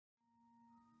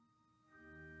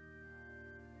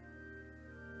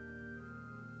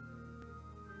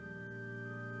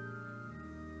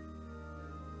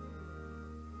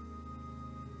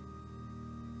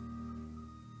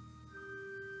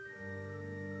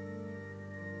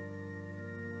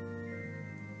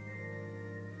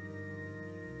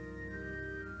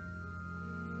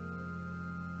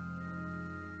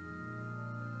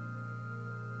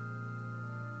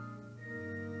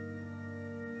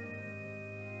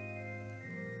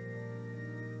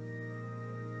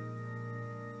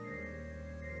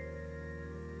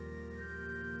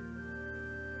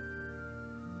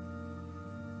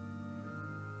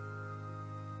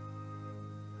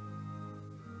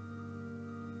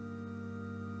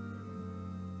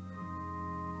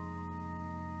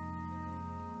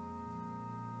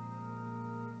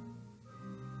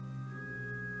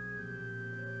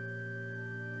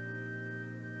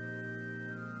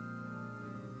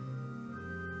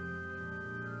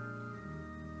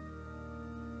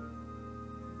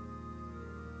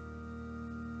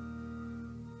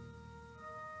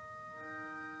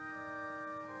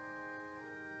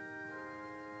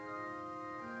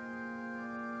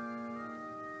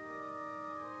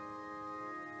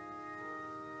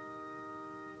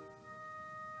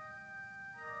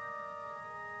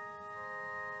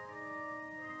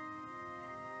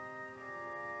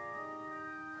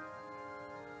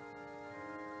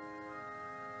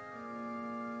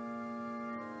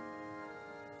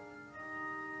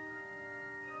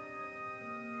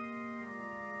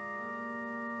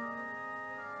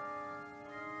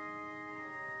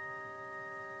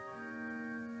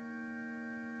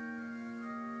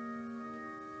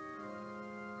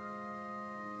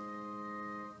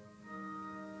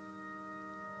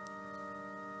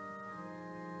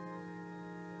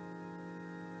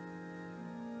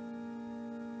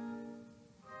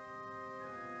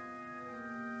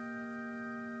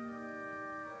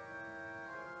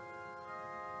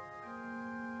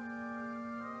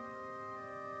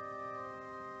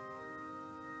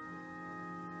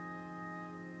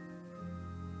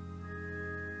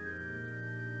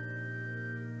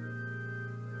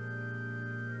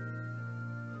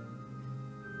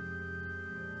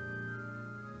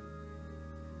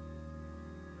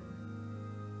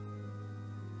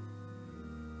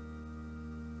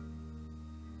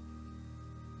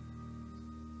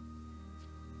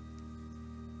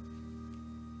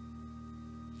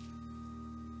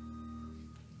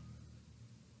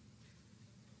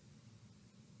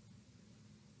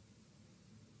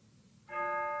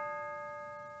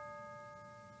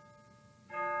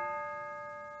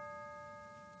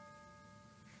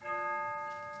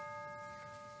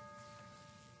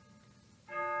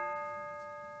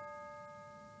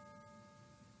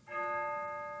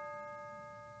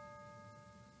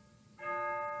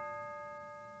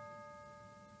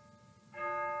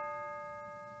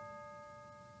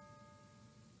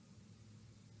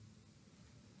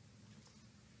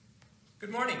Good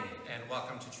morning and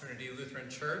welcome to Trinity Lutheran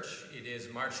Church. It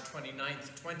is March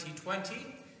 29th, 2020,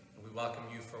 and we welcome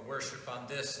you for worship on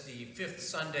this, the fifth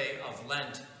Sunday of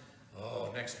Lent. Oh,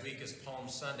 next week is Palm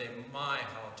Sunday. My,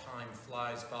 how time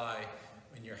flies by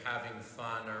when you're having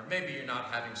fun, or maybe you're not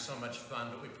having so much fun,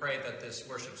 but we pray that this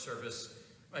worship service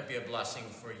might be a blessing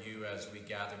for you as we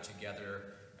gather together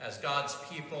as God's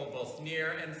people, both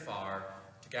near and far,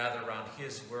 to gather around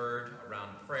His Word, around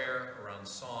prayer, around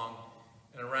song,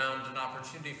 and around an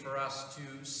opportunity for us to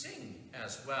sing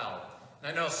as well.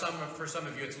 And I know for some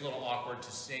of you it's a little awkward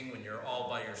to sing when you're all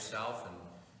by yourself,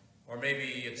 or maybe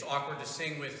it's awkward to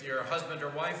sing with your husband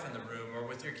or wife in the room or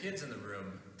with your kids in the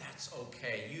room. That's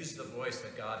okay. Use the voice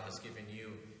that God has given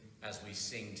you as we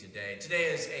sing today. Today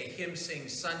is a Hymn Sing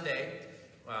Sunday.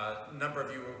 A number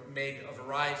of you made a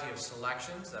variety of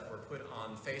selections that were put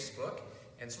on Facebook,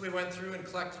 and so we went through and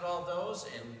collected all those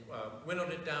and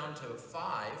winnowed it down to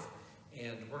 5.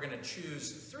 And we're going to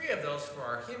choose 3 of those for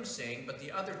our hymn sing, but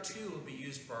the other 2 will be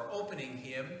used for our opening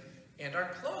hymn and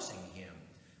our closing hymn.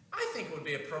 I think it would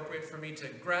be appropriate for me to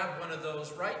grab one of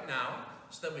those right now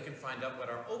so that we can find out what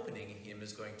our opening hymn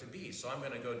is going to be. So I'm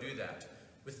going to go do that.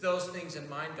 With those things in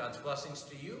mind, God's blessings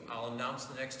to you, I'll announce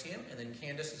the next hymn, and then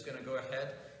Candace is going to go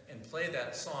ahead and play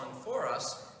that song for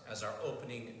us as our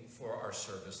opening for our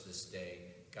service this day.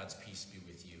 God's peace be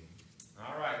with you.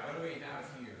 All right, what do we have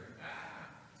here?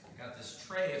 Got this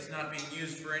tray. It's not being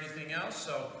used for anything else,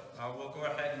 so we'll go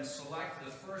ahead and select the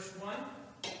first one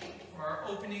for our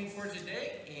opening for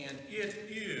today, and it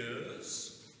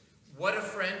is What a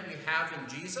Friend We Have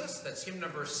in Jesus. That's hymn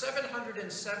number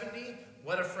 770,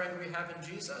 What a Friend We Have in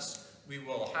Jesus. We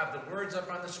will have the words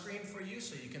up on the screen for you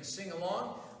so you can sing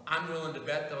along. I'm willing to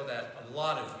bet, though, that a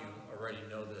lot of you already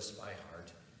know this by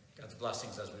heart. God's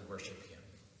blessings as we worship Him.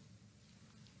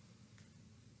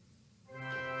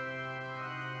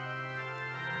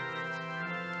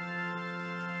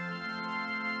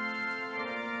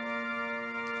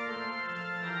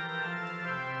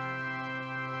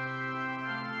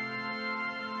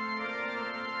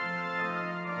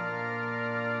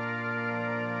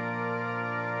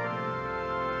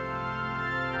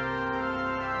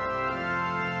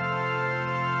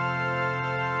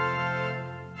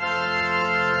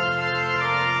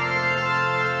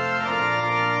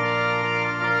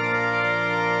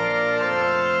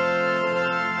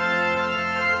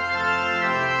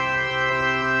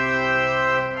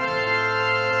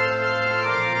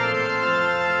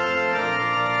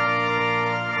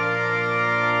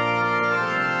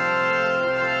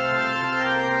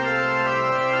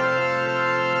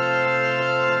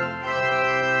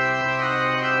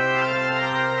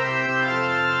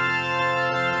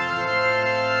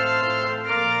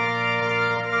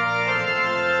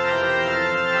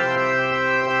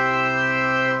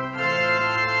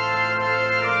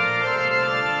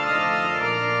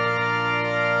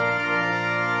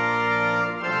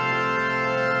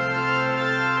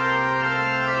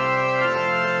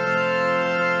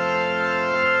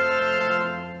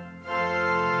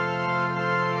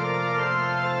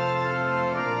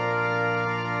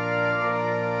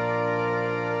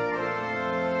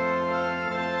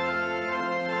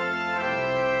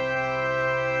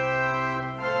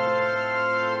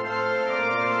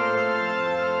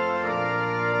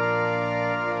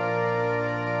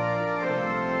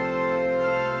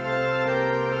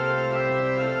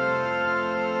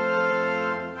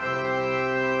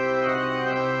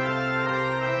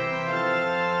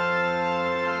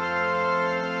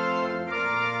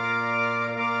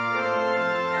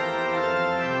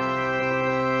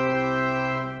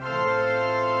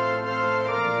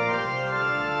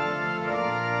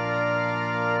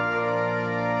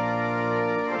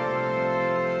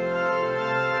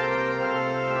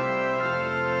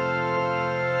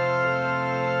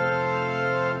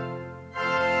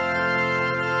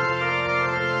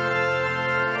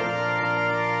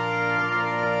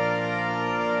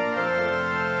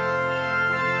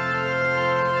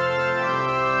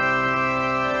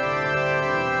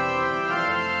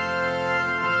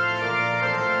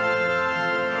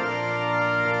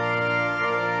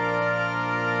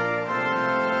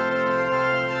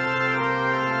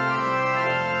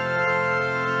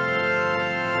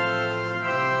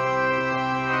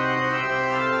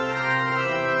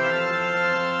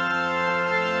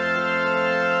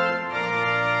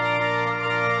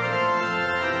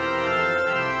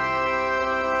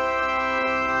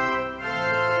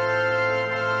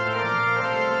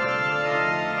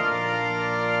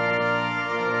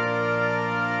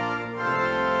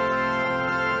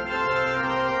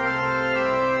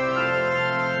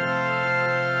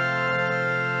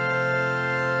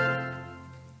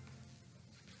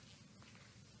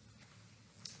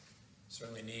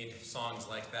 Certainly need songs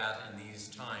like that in these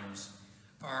times.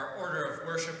 Our order of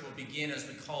worship will begin as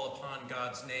we call upon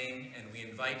God's name and we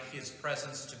invite his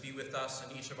presence to be with us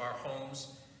in each of our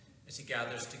homes as he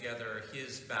gathers together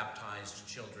his baptized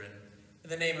children. In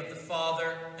the name of the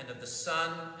Father, and of the Son,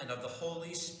 and of the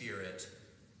Holy Spirit.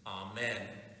 Amen.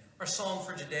 Our psalm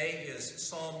for today is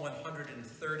Psalm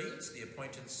 130. It's the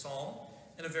appointed psalm,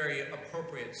 and a very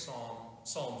appropriate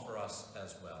psalm for us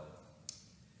as well.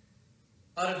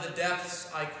 Out of the depths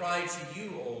I cry to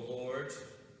you, O Lord.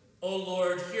 O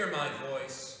Lord, hear my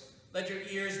voice. Let your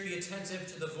ears be attentive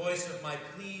to the voice of my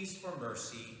pleas for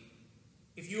mercy.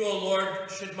 If you, O Lord,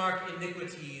 should mark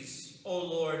iniquities, O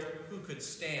Lord, who could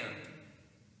stand?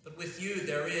 But with you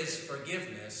there is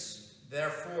forgiveness,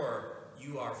 therefore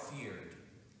you are feared.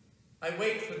 I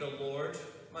wait for the Lord,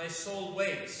 my soul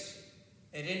waits,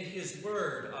 and in his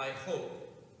word I hope.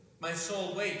 My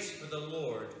soul waits for the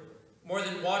Lord, more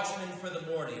than watchmen for the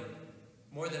morning,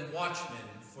 more than watchmen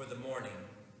for the morning.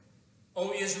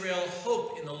 O Israel,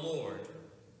 hope in the Lord,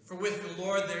 for with the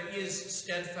Lord there is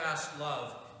steadfast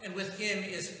love, and with him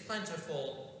is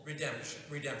plentiful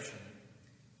redemption.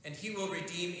 And he will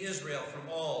redeem Israel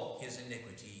from all his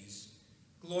iniquities.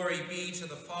 Glory be to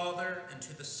the Father, and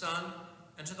to the Son,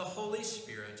 and to the Holy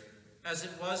Spirit, as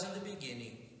it was in the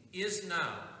beginning, is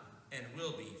now, and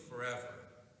will be forever.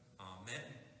 Amen.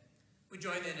 We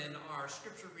join in our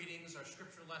scripture readings, our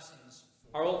scripture lessons.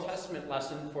 Our Old Testament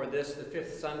lesson for this, the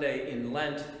fifth Sunday in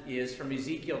Lent, is from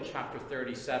Ezekiel chapter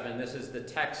 37. This is the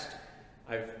text.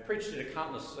 I've preached it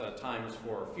countless times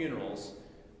for funerals.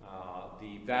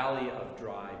 The valley of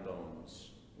dry bones.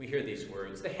 We hear these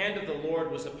words. The hand of the Lord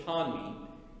was upon me,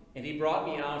 and he brought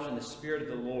me out in the spirit of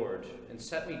the Lord, and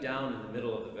set me down in the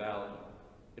middle of the valley.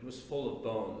 It was full of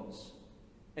bones.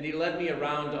 And he led me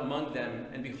around among them,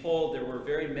 and behold, there were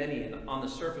very many on the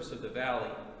surface of the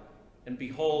valley, and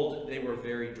behold, they were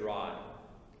very dry.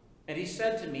 And he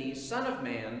said to me, Son of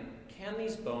man, can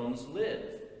these bones live?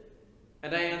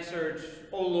 And I answered,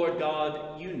 O Lord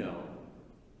God, you know.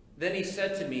 Then he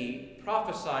said to me,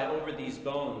 Prophesy over these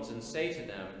bones, and say to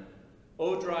them,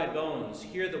 O dry bones,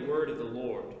 hear the word of the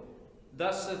Lord.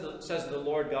 Thus says the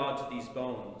Lord God to these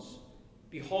bones,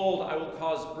 Behold, I will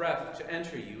cause breath to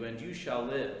enter you, and you shall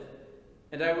live.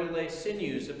 And I will lay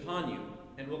sinews upon you,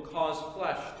 and will cause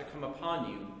flesh to come upon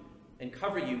you, and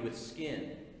cover you with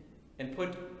skin, and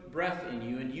put breath in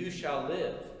you, and you shall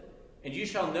live. And you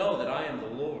shall know that I am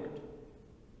the Lord.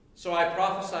 So I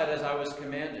prophesied as I was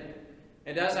commanded.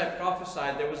 And as I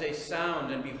prophesied, there was a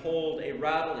sound, and behold, a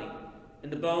rattling,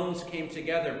 and the bones came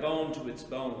together, bone to its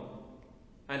bone.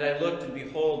 And I looked, and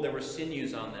behold, there were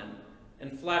sinews on them,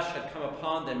 and flesh had come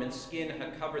upon them, and skin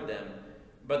had covered them,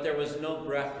 but there was no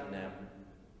breath in them.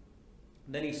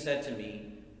 And then he said to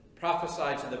me,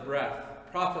 Prophesy to the breath,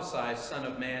 prophesy, Son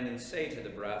of man, and say to the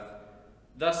breath,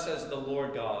 Thus says the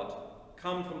Lord God,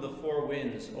 Come from the four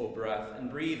winds, O breath, and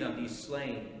breathe on these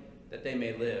slain, that they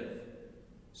may live.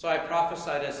 So I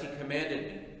prophesied as he commanded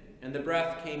me, and the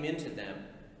breath came into them,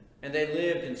 and they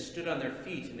lived and stood on their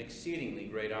feet, an exceedingly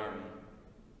great army.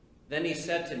 Then he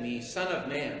said to me, Son of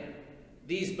man,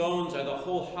 these bones are the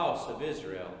whole house of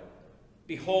Israel.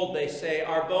 Behold, they say,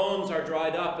 Our bones are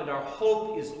dried up, and our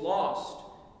hope is lost.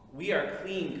 We are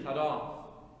clean cut off.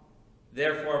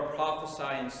 Therefore prophesy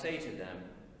and say to them,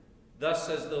 Thus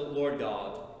says the Lord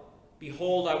God,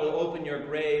 Behold, I will open your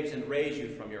graves and raise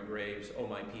you from your graves, O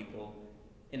my people,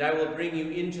 and I will bring you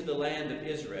into the land of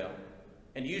Israel.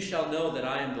 And you shall know that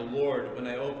I am the Lord when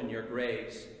I open your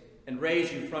graves, and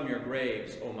raise you from your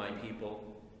graves, O my people.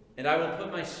 And I will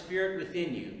put my spirit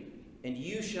within you, and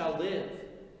you shall live,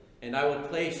 and I will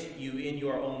place you in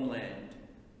your own land.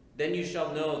 Then you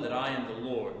shall know that I am the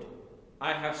Lord.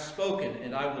 I have spoken,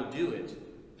 and I will do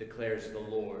it, declares the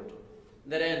Lord.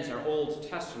 And that ends our Old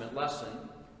Testament lesson.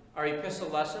 Our epistle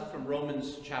lesson from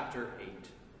Romans chapter 8.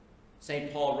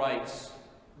 St. Paul writes,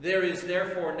 There is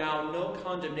therefore now no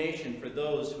condemnation for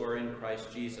those who are in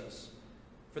Christ Jesus.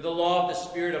 For the law of the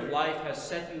Spirit of life has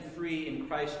set you free in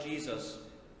Christ Jesus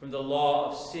from the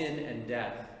law of sin and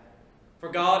death. For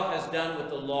God has done what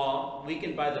the law,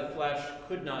 weakened by the flesh,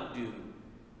 could not do.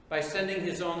 By sending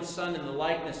his own Son in the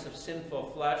likeness of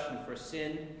sinful flesh, and for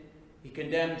sin, he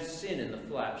condemned sin in the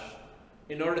flesh,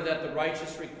 in order that the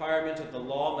righteous requirement of the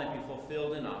law might be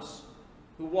fulfilled in us,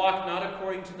 who walk not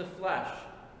according to the flesh,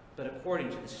 but according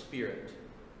to the Spirit.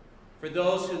 For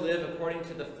those who live according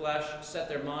to the flesh set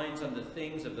their minds on the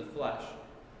things of the flesh,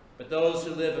 but those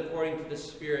who live according to the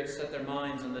Spirit set their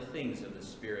minds on the things of the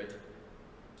Spirit.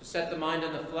 To set the mind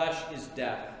on the flesh is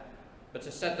death, but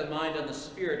to set the mind on the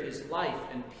Spirit is life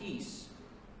and peace.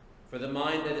 For the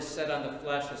mind that is set on the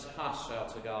flesh is hostile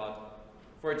to God,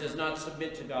 for it does not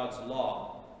submit to God's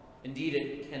law. Indeed,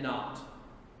 it cannot.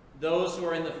 Those who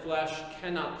are in the flesh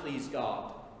cannot please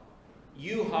God.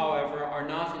 You, however, are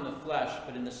not in the flesh,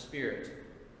 but in the Spirit,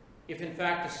 if in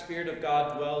fact the Spirit of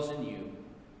God dwells in you.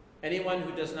 Anyone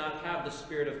who does not have the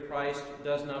Spirit of Christ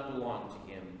does not belong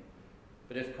to him.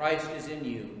 But if Christ is in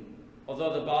you,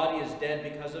 although the body is dead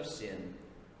because of sin,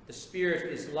 the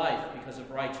Spirit is life because of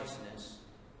righteousness.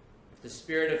 If the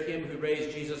Spirit of him who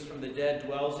raised Jesus from the dead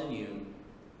dwells in you,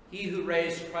 he who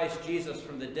raised Christ Jesus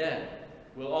from the dead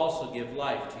will also give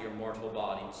life to your mortal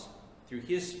bodies through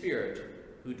his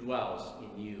Spirit who dwells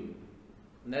in you.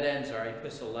 And that ends our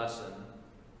epistle lesson.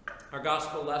 Our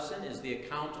gospel lesson is the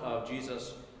account of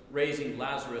Jesus raising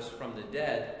Lazarus from the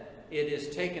dead. It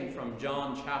is taken from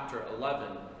John chapter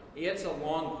 11. It's a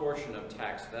long portion of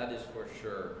text, that is for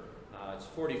sure. It's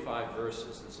 45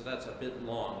 verses, and so that's a bit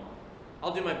long.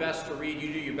 I'll do my best to read,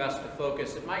 you do your best to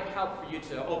focus. It might help for you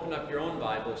to open up your own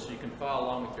Bible so you can follow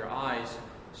along with your eyes,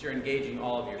 so you're engaging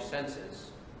all of your senses.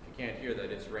 If you can't hear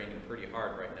that, it's raining pretty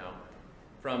hard right now.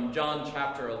 From John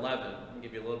chapter 11, I'll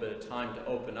give you a little bit of time to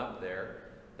open up there.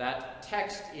 That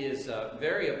text is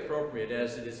very appropriate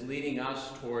as it is leading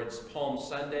us towards Palm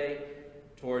Sunday,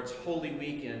 towards Holy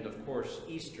Week, and of course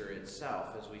Easter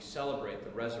itself as we celebrate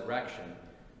the resurrection.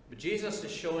 But Jesus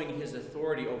is showing his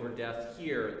authority over death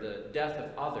here, the death of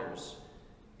others.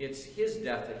 It's his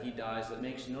death that he dies that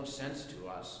makes no sense to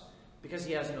us because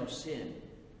he has no sin.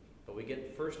 But we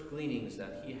get first gleanings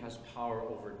that he has power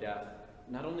over death,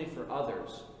 not only for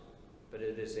others, but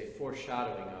it is a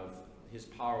foreshadowing of his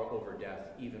power over death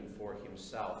even for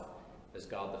himself as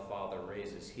God the Father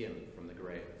raises him from the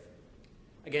grave.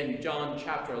 Again, John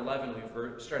chapter 11,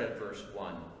 we start at verse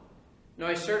 1. Now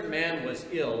a certain man was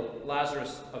ill,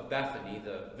 Lazarus of Bethany,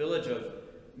 the village of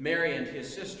Mary and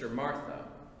his sister Martha.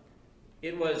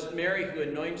 It was Mary who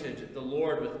anointed the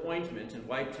Lord with ointment and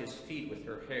wiped his feet with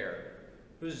her hair,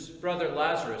 whose brother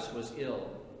Lazarus was ill.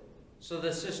 So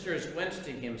the sisters went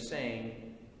to him,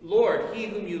 saying, Lord, he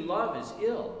whom you love is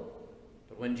ill.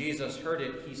 But when Jesus heard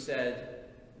it, he said,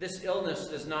 This illness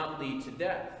does not lead to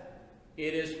death.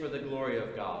 It is for the glory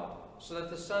of God, so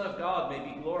that the Son of God may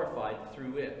be glorified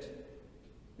through it.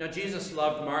 Now Jesus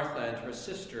loved Martha and her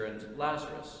sister and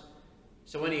Lazarus.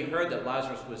 So when he heard that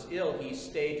Lazarus was ill, he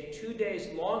stayed 2 days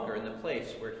longer in the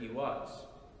place where he was.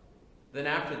 Then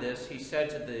after this, he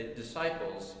said to the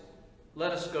disciples,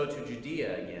 Let us go to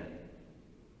Judea again.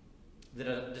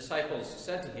 The disciples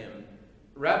said to him,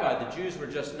 Rabbi, the Jews were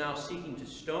just now seeking to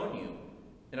stone you,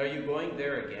 and are you going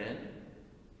there again?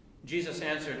 Jesus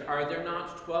answered, Are there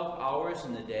not 12 hours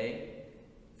in the day?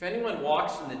 If anyone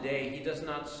walks in the day, he does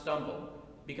not stumble,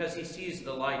 because he sees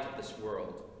the light of this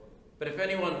world. But if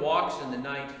anyone walks in the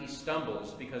night, he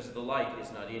stumbles, because the light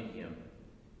is not in him.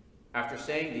 After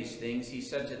saying these things, he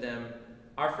said to them,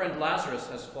 Our friend Lazarus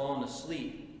has fallen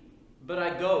asleep, but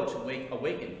I go to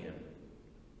awaken him.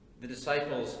 The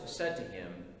disciples said to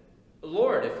him,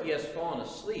 Lord, if he has fallen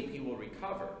asleep, he will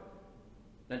recover.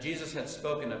 Now Jesus had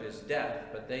spoken of his death,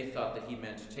 but they thought that he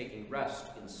meant taking rest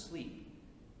in sleep.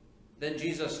 Then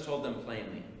Jesus told them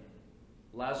plainly,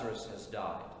 Lazarus has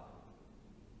died.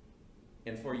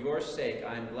 And for your sake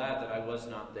I am glad that I was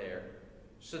not there,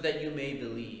 so that you may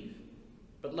believe.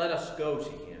 But let us go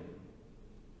to him.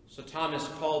 So Thomas,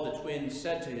 called the twin,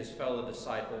 said to his fellow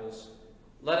disciples,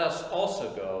 Let us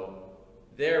also go.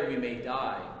 There we may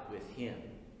die with him.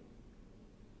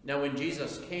 Now when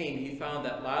Jesus came, he found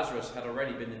that Lazarus had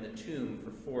already been in the tomb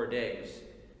for 4 days.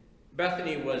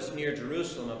 Bethany was near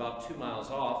Jerusalem, about 2 miles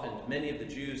off, and many of the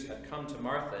Jews had come to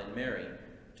Martha and Mary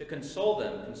to console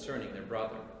them concerning their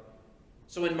brother.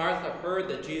 So when Martha heard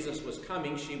that Jesus was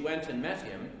coming, she went and met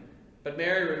him, but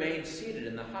Mary remained seated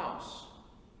in the house.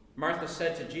 Martha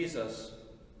said to Jesus,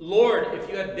 Lord, if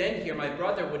you had been here, my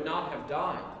brother would not have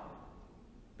died.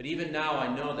 But even now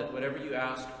I know that whatever you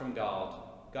ask from God,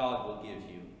 God will give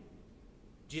you.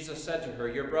 Jesus said to her,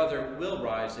 Your brother will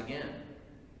rise again.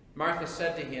 Martha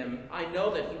said to him, I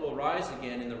know that he will rise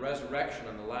again in the resurrection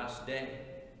on the last day.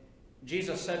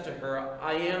 Jesus said to her,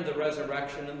 I am the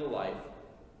resurrection and the life.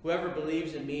 Whoever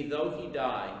believes in me, though he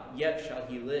die, yet shall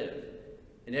he live.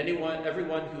 And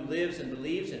everyone who lives and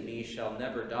believes in me shall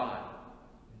never die.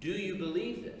 Do you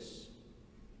believe this?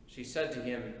 She said to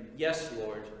him, Yes,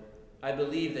 Lord. I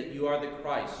believe that you are the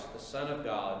Christ, the Son of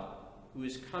God, who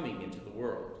is coming into the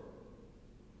world.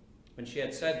 When she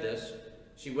had said this,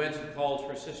 she went and called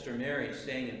her sister Mary,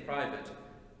 saying in private,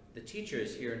 The teacher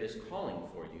is here and is calling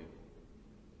for you.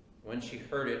 When she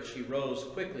heard it, she rose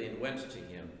quickly and went to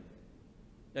him.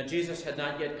 Now Jesus had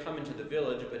not yet come into the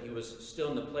village, but he was still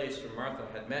in the place where Martha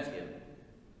had met him.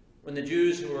 When the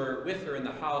Jews who were with her in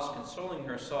the house consoling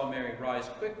her saw Mary rise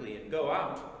quickly and go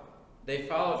out, they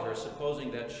followed her,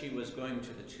 supposing that she was going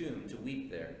to the tomb to weep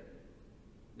there.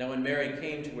 Now when Mary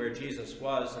came to where Jesus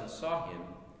was and saw him,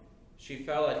 she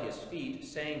fell at his feet,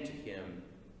 saying to him,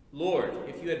 "Lord,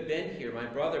 if you had been here, my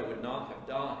brother would not have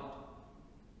died."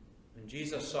 When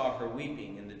Jesus saw her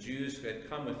weeping, and the Jews who had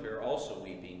come with her also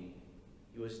weeping,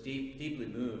 he was deeply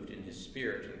moved in his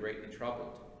spirit and greatly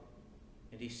troubled.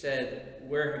 And he said,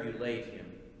 "Where have you laid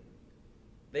him?"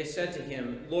 They said to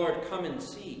him, "Lord, come and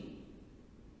see."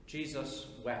 Jesus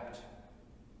wept.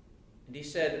 And he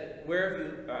said,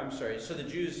 So the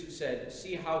Jews said,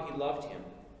 "See how he loved him."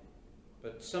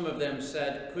 But some of them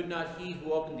said, "Could not he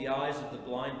who opened the eyes of the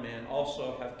blind man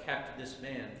also have kept this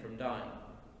man from dying?"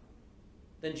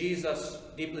 Then Jesus,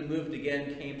 deeply moved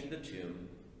again, came to the tomb.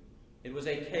 It was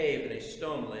a cave, and a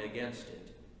stone lay against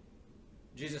it.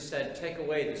 Jesus said, "Take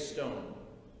away the stone."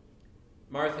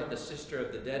 Martha, the sister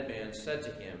of the dead man, said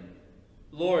to him,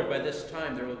 "Lord, by this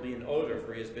time there will be an odor,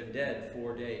 for he has been dead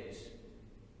 4 days."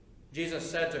 Jesus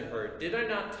said to her, "Did I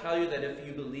not tell you that if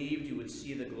you believed, you would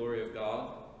see the glory of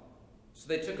God?" So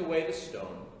they took away the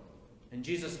stone, and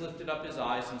Jesus lifted up his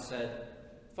eyes and said,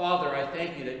 "Father, I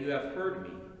thank you that you have heard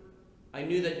me. I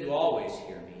knew that you always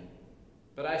hear me.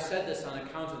 But I said this on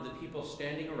account of the people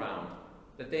standing around,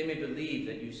 that they may believe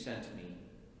that you sent me."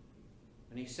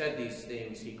 When he said these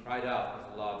things, he cried out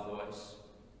with a loud voice,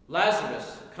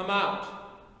 "Lazarus, come out!"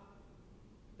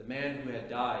 The man who had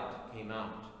died came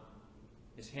out,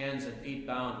 his hands and feet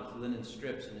bound with linen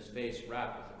strips and his face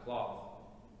wrapped with a cloth.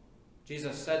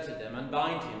 Jesus said to them,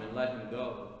 "Unbind him and let him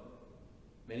go."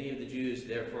 Many of the Jews,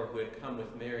 therefore, who had come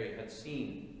with Mary had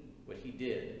seen what he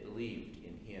did, believed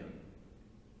in him.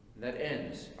 And that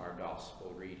ends our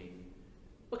gospel reading.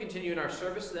 We'll continue in our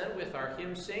service then with our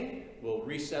hymn sing. We'll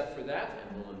reset for that,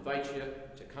 and we'll invite you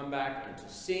to come back and to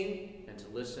sing and to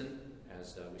listen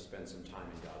as we spend some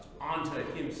time in God's Word. On to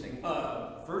hymn sing,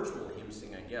 virtual hymn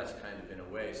sing, I guess, kind of in a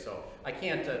way. So I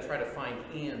can't try to find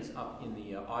hands up in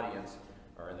the audience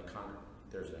or in the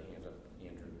there's a hand up,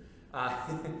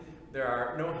 Andrew. There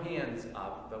are no hands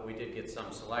up, but we did get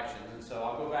some selections. And so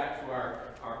I'll go back to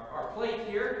our plate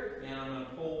here, and I'm going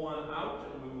to pull one out,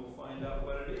 and we will find out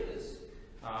what it is.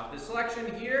 The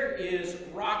selection here is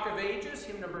Rock of Ages,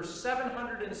 hymn number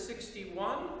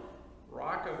 761,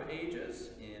 Rock of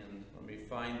Ages, and let me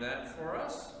find that for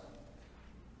us.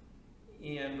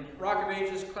 And Rock of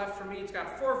Ages, cleft for me, it's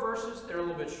got 4 verses. They're a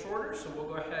little bit shorter, so we'll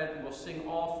go ahead and we'll sing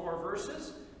all 4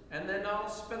 verses, and then I'll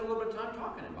spend a little bit of time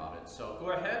talking about it. So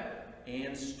go ahead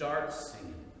and start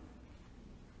singing.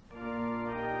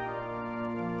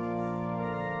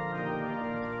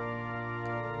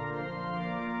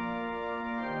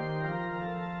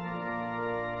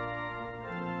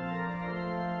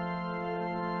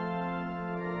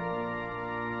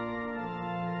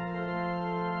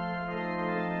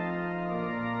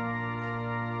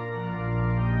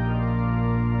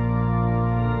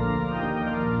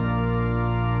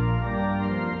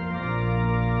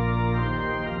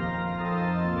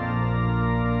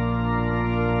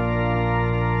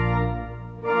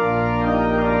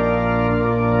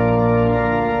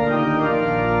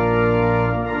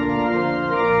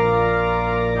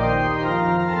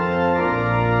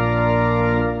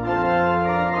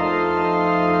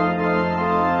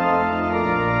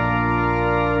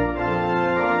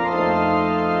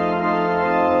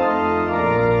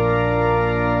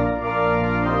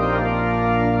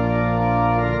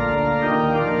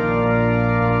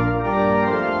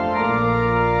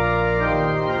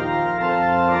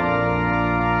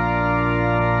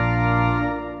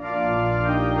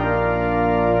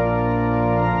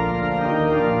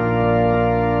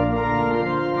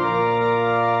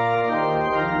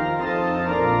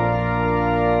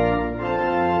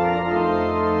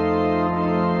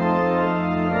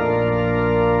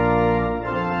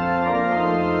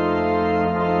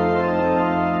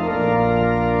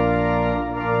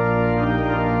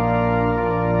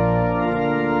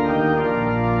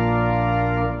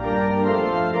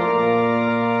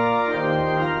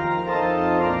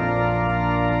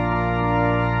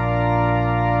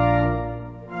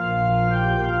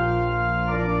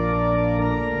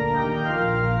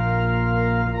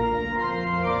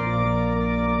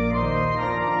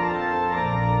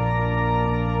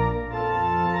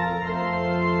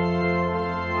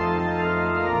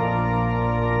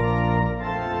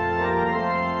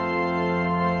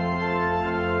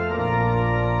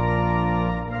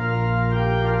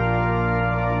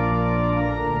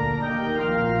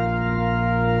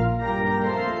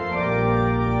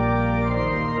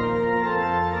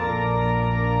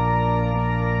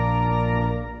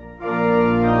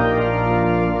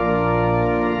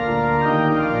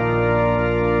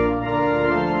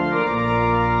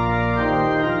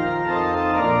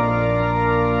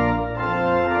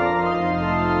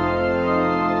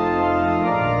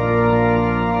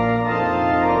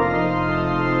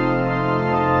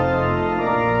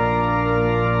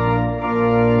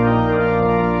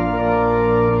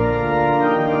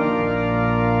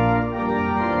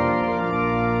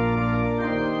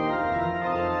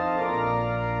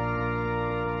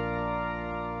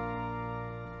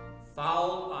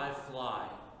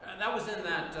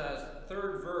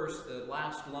 verse, the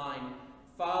last line,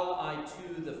 foul I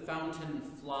to the fountain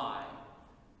fly.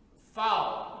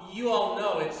 Foul. You all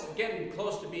know it's getting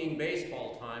close to being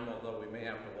baseball time, although we may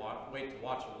have to wait to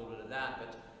watch a little bit of that,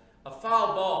 but a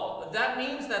foul ball. That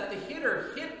means that the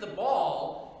hitter hit the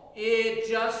ball. It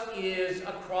just is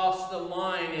across the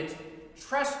line. It's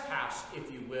trespassed,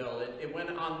 if you will. It went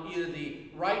on either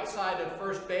the right side of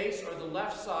first base or the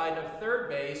left side of third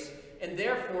base, and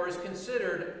therefore is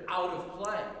considered out of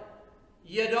play.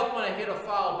 You don't want to hit a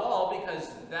foul ball because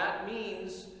that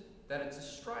means that it's a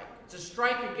strike. It's a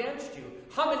strike against you.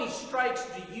 How many strikes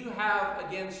do you have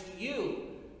against you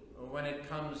when it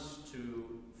comes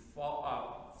to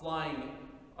flying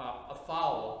a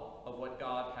foul of what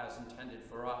God has intended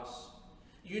for us?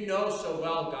 You know so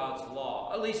well God's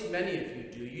law. At least many of you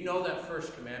do. You know that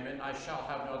first commandment, I shall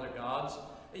have no other gods.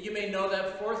 You may know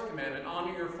that fourth commandment,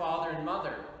 honor your father and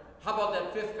mother. How about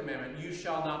that fifth commandment, you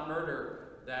shall not murder?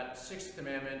 That sixth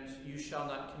commandment, you shall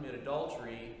not commit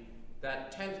adultery.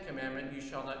 That 10th commandment, you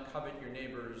shall not covet your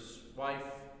neighbor's wife,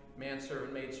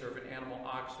 manservant, maidservant, animal,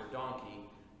 ox, or donkey.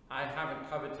 I haven't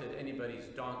coveted anybody's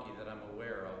donkey that I'm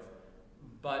aware of,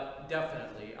 but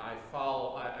definitely I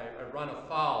run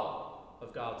afoul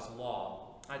of God's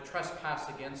law. I trespass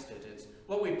against it. It's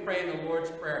what we pray in the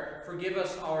Lord's Prayer. Forgive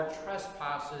us our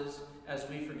trespasses as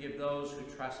we forgive those who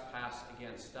trespass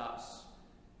against us.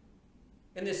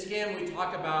 In this hymn, we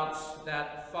talk about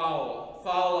that foul.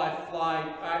 Foul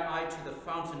I to the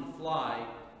fountain fly.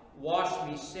 Wash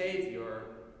me, Savior,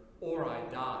 or I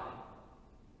die.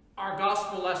 Our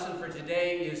gospel lesson for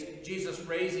today is Jesus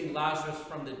raising Lazarus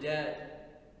from the dead.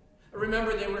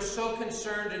 Remember, they were so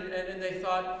concerned and they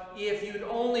thought, if you'd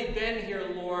only been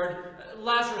here, Lord,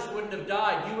 Lazarus wouldn't have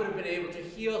died. You would have been able to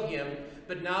heal him,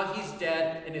 but now he's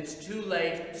dead and it's too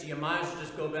late, so you might as well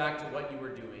just go back to what you were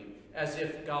doing, as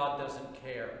if God doesn't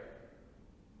care.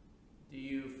 Do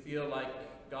you feel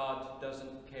like God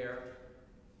doesn't care?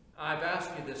 I've asked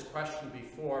you this question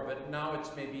before, but now it's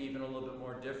maybe even a little bit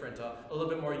more different, a little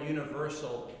bit more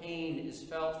universal. Pain is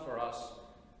felt for us.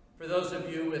 For those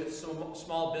of you with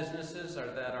small businesses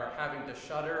that are having to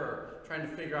shutter or trying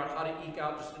to figure out how to eke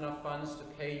out just enough funds to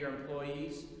pay your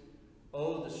employees,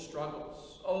 oh, the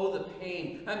struggles, oh, the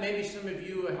pain. And maybe some of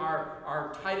you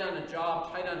are tight on a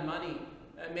job, tight on money.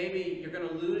 Maybe you're going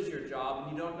to lose your job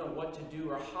and you don't know what to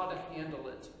do or how to handle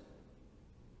it.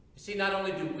 You see, not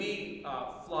only do we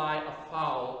fly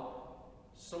afoul,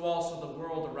 so also the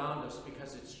world around us,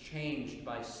 because it's changed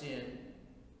by sin.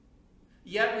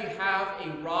 Yet we have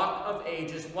a rock of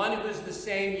ages, one who is the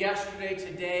same yesterday,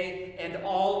 today, and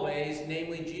always,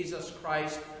 namely Jesus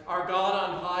Christ, our God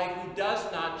on high, who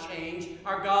does not change,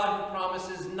 our God who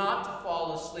promises not to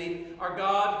fall asleep, our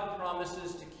God who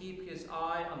promises to keep his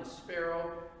eye on the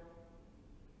sparrow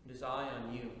and his eye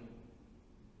on you.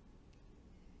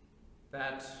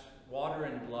 That water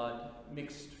and blood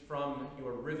mixed from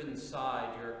your riven side,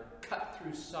 your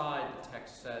cut-through side, the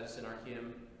text says in our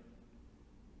hymn.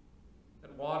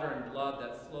 That water and blood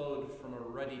that flowed from a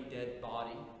already dead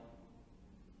body.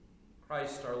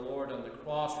 Christ our Lord on the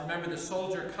cross. Remember, the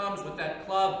soldier comes with that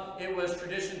club. It was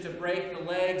tradition to break the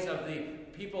legs of the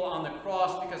people on the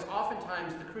cross because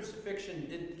oftentimes the crucifixion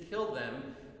didn't kill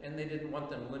them and they didn't want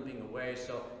them limping away.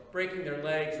 So breaking their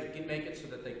legs would make it so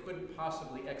that they couldn't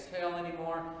possibly exhale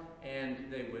anymore and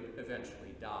they would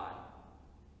eventually die.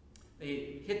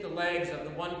 They hit the legs of the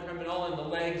one criminal and the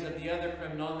legs of the other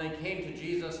criminal, and they came to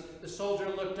Jesus. The soldier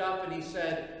looked up and he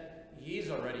said, "He's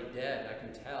already dead, I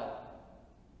can tell."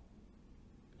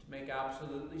 To make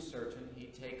absolutely certain, he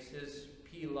takes his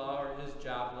pila or his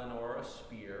javelin or a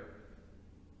spear,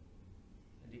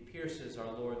 and he pierces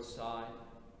our Lord's side,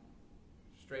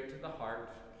 straight to the heart,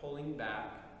 pulling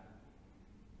back.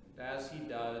 And as he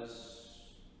does,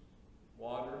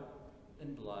 water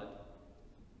and blood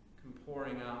come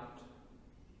pouring out.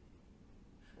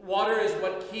 Water is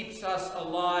what keeps us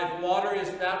alive. Water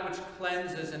is that which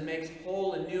cleanses and makes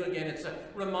whole and new again. It's a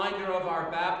reminder of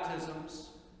our baptisms.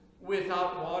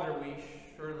 Without water, we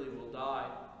surely will die.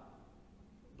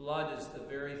 Blood is the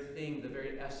very thing, the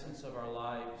very essence of our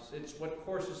lives. It's what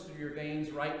courses through your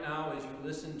veins right now as you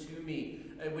listen to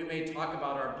me. We may talk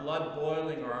about our blood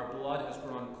boiling or our blood has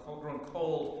grown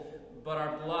cold, but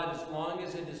our blood, as long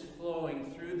as it is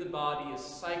flowing through the body, is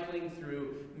cycling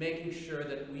through, making sure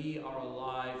that we are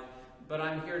alive. But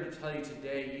I'm here to tell you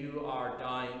today, you are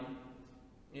dying.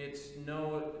 It's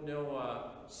no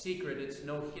secret, it's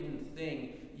no hidden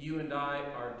thing. You and I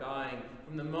are dying.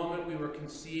 From the moment we were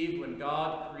conceived, when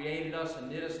God created us and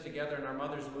knit us together in our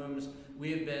mother's wombs, we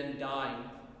have been dying.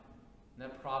 And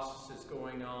that process is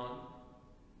going on.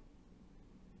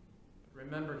 But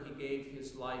remember, he gave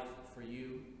his life for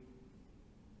you.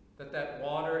 that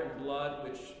water and blood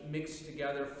which mixed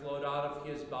together flowed out of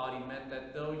his body meant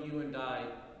that though you and I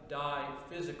die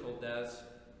physical deaths,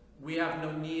 we have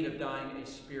no need of dying a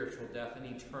spiritual death, an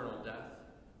eternal death.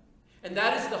 And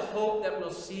that is the hope that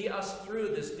will see us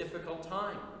through this difficult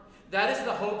time. That is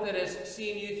the hope that has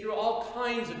seen you through all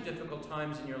kinds of difficult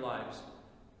times in your lives.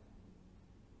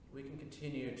 We can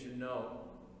continue to know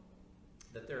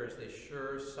that there is a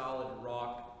sure, solid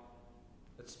rock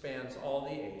that spans all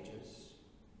the ages,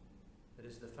 that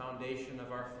is the foundation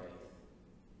of our faith,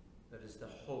 that is the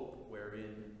hope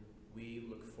wherein we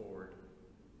look forward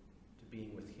to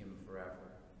being with him forever.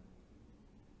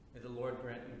 May the Lord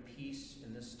grant you peace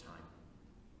in this time.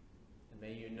 And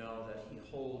may you know that he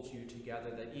holds you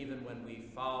together, that even when we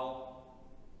fall,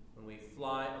 when we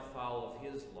fly afoul of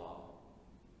his law,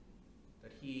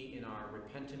 that he, in our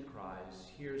repentant cries,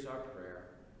 hears our prayer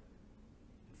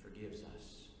and forgives us.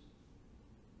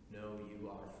 Know you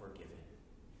are forgiven.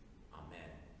 Amen.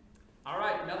 All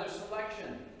right, another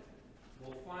selection.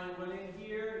 We'll find one in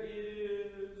here. It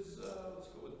is, let's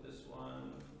go with this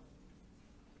one.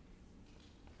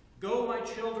 Go, my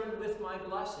children, with my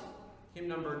blessing. Hymn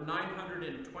number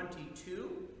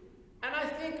 922. And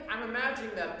I'm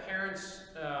imagining that parents,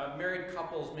 married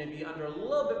couples may be under a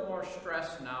little bit more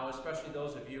stress now, especially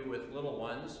those of you with little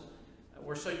ones.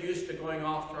 We're so used to going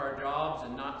off to our jobs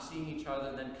and not seeing each other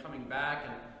and then coming back.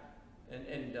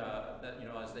 And that, you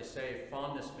know, as they say,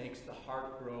 fondness makes the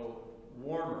heart grow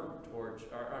warmer towards,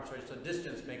 so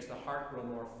distance makes the heart grow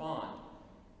more fond.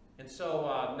 And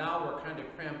so now we're kind of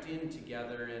cramped in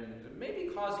together and maybe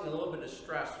causing a little bit of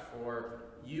stress for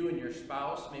you and your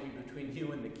spouse, maybe between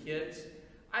you and the kids.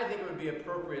 I think it would be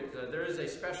appropriate, there is a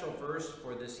special verse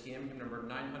for this hymn, hymn number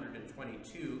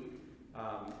 922,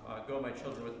 Go, my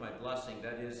children, with my blessing,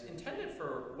 that is intended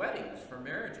for weddings, for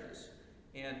marriages.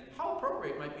 And how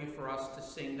appropriate it might be for us to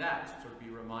sing that, to sort of be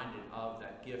reminded of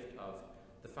that gift of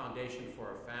the foundation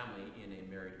for a family in a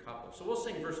married couple. So we'll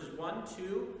sing verses 1,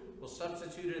 2, we'll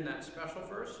substitute it in that special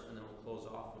verse, and then we'll close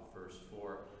off with verse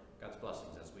 4. God's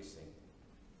blessings as we sing.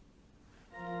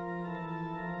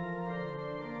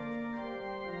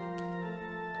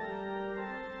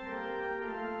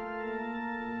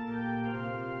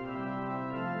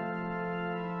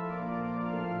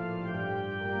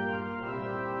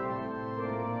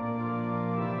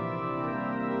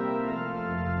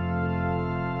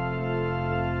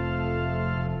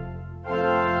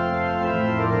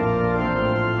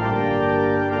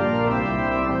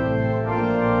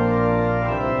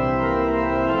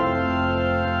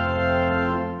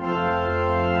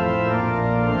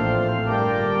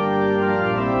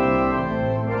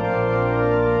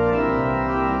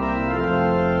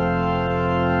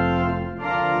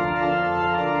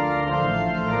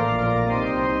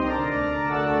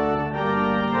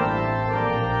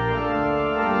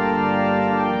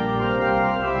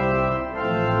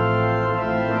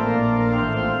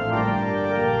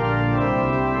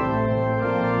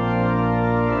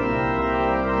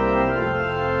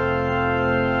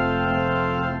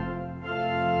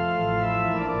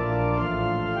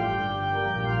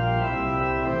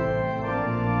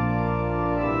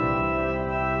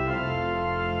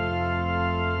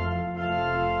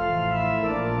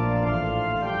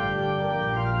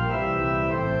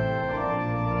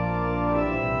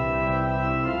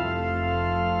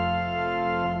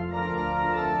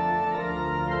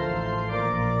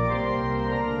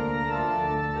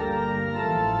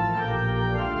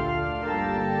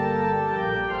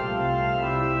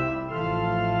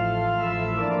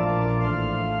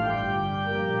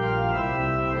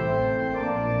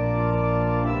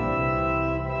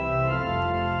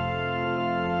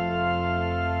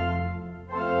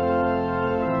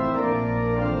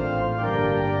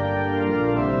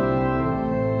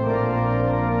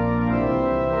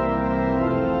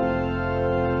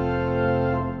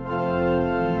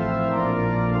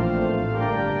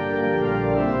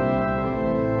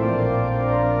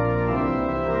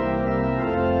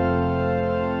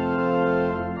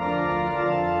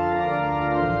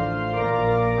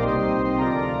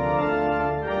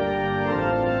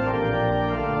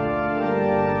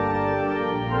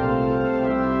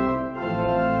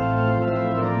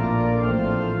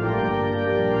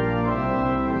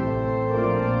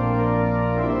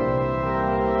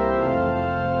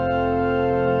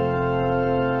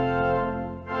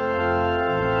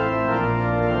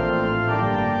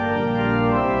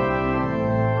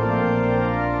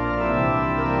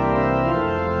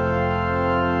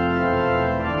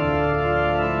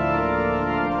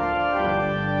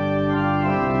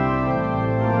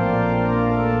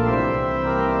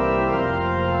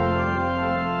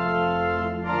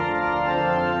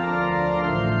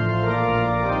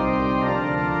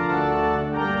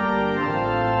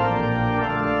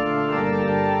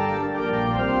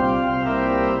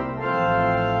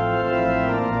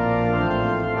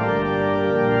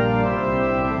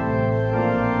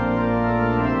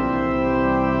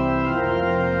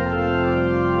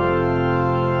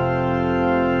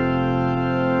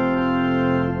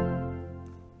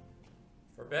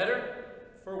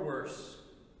 verse,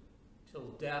 till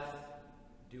death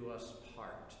do us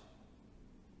part.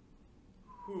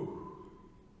 Whew.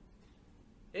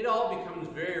 It all becomes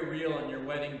very real on your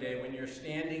wedding day when you're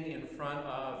standing in front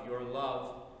of your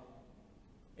love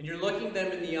and you're looking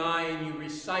them in the eye and you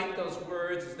recite those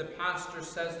words as the pastor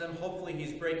says them. Hopefully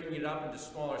he's breaking it up into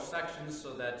smaller sections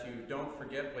so that you don't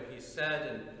forget what he said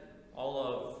and all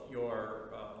of your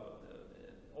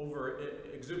over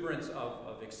exuberance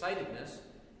of excitedness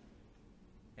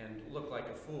and look like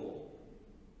a fool.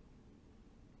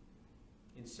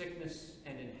 In sickness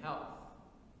and in health,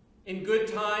 in good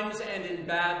times and in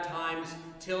bad times,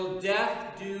 till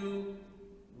death do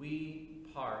we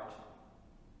part.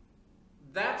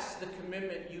 That's the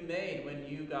commitment you made when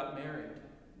you got married,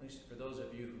 at least for those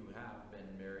of you who have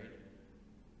been married.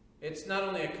 It's not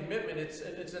only a commitment,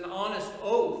 it's an honest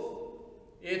oath.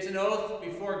 It's an oath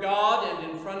before God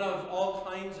and in front of all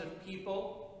kinds of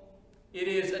people. It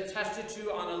is attested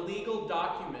to on a legal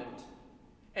document.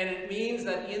 And it means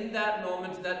that in that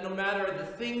moment, that no matter the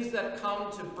things that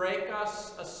come to break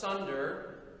us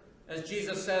asunder, as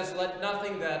Jesus says, let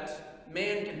nothing that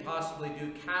man can possibly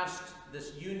do cast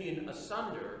this union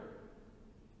asunder,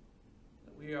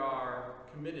 that we are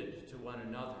committed to one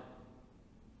another.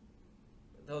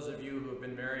 Those of you who have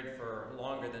been married for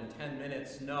longer than 10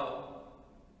 minutes know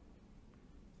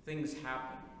things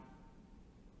happen.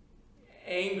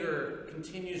 Anger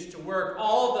continues to work.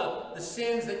 All the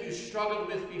sins that you struggled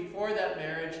with before that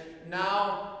marriage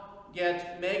now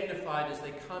get magnified as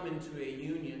they come into a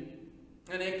union.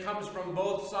 And it comes from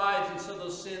both sides, and so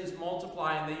those sins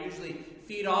multiply, and they usually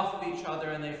feed off of each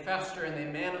other, and they fester, and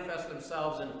they manifest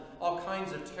themselves in all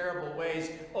kinds of terrible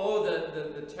ways. Oh,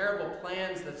 the terrible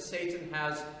plans that Satan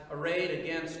has arrayed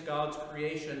against God's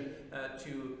creation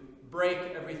to break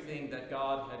everything that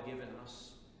God had given us.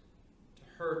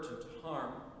 Hurt and to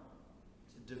harm,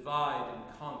 to divide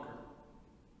and conquer.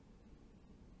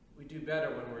 We do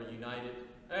better when we're united.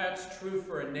 That's true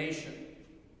for a nation.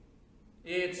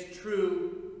 It's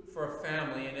true for a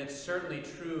family, and it's certainly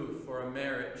true for a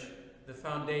marriage, the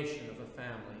foundation of a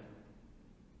family.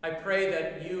 I pray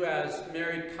that you as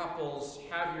married couples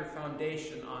have your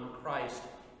foundation on Christ.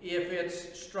 If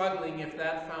it's struggling, if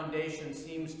that foundation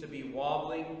seems to be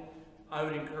wobbling, I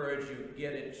would encourage you,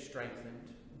 get it strengthened.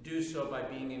 Do so by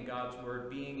being in God's Word,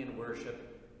 being in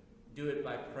worship. Do it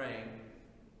by praying.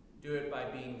 Do it by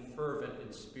being fervent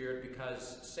in spirit,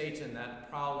 because Satan, that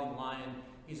prowling lion,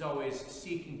 he's always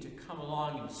seeking to come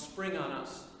along and spring on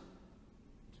us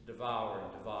to devour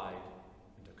and divide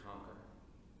and to conquer.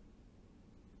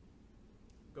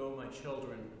 Go, my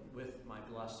children, with my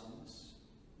blessings,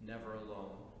 never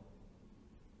alone.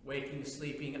 Waking,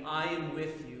 sleeping, I am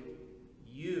with you.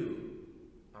 You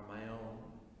are my own.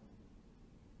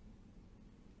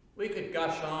 We could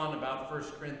gush on about 1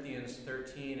 Corinthians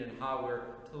 13 and how we're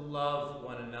to love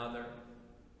one another.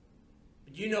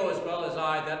 But you know as well as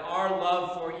I that our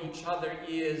love for each other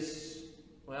is,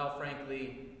 well,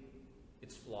 frankly,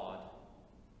 it's flawed.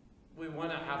 We want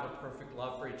to have a perfect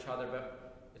love for each other,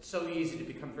 but it's so easy to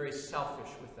become very selfish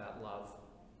with that love.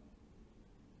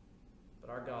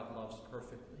 But our God loves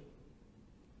perfectly.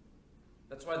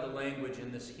 That's why the language in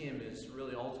this hymn is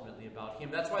really ultimately about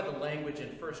him. That's why the language in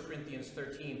 1 Corinthians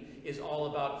 13 is all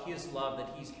about his love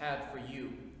that he's had for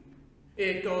you.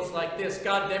 It goes like this.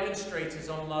 God demonstrates his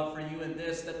own love for you in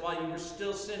this, that while you were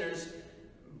still sinners,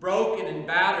 broken and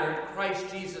battered, Christ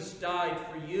Jesus died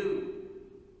for you.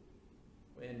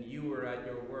 When you were at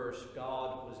your worst,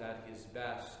 God was at his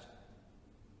best.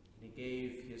 And he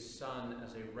gave his Son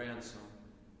as a ransom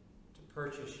to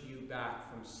purchase you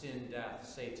back from sin, death,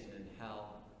 Satan, and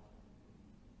hell.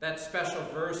 That special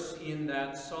verse in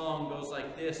that song goes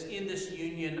like this. In this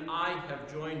union I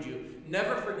have joined you.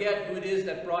 Never forget who it is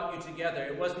that brought you together.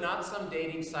 It was not some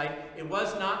dating site. It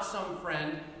was not some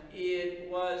friend. It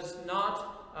was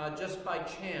not just by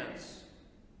chance.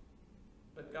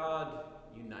 But God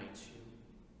unites you.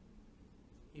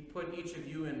 He put each of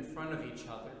you in front of each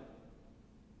other.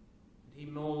 He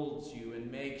molds you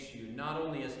and makes you, not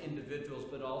only as individuals,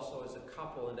 but also as a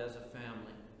couple and as a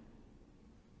family.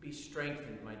 Be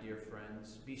strengthened, my dear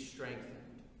friends. Be strengthened.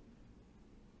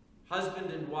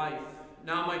 Husband and wife,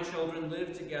 now my children,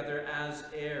 live together as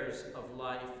heirs of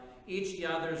life, each the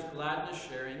other's gladness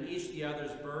sharing, each the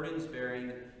other's burdens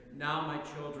bearing. Now my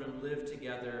children, live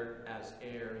together as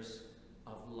heirs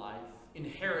of life.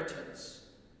 Inheritance.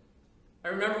 I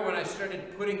remember when I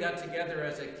started putting that together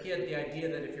as a kid, the idea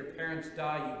that if your parents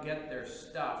die, you get their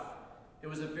stuff. It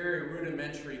was a very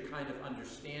rudimentary kind of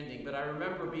understanding, but I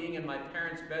remember being in my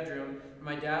parents' bedroom, and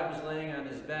my dad was laying on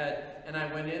his bed, and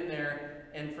I went in there,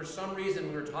 and for some reason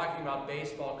we were talking about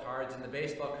baseball cards and the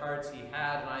baseball cards he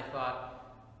had, and I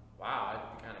thought, wow,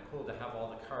 it'd be kind of cool to have all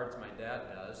the cards my dad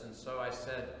does. And so I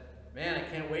said, man,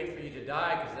 I can't wait for you to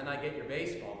die, because then I get your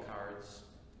baseball cards.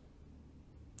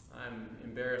 I'm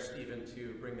embarrassed even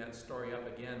to bring that story up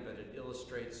again, but it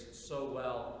illustrates so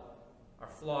well our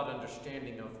flawed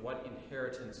understanding of what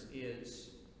inheritance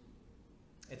is.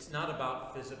 It's not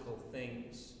about physical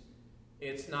things.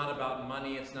 It's not about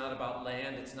money. It's not about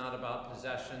land. It's not about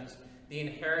possessions. The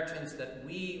inheritance that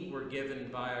we were given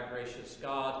by our gracious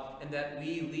God and that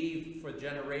we leave for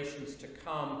generations to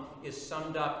come is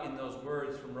summed up in those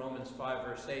words from Romans 5,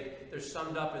 verse 8. They're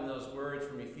summed up in those words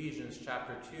from Ephesians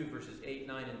chapter 2, verses 8,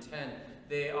 9, and 10.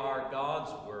 They are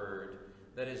God's word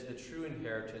that is the true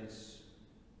inheritance,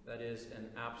 that is an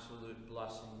absolute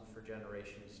blessing for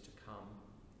generations to come.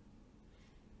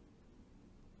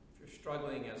 If you're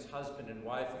struggling as husband and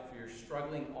wife, if you're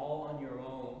struggling all on your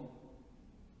own,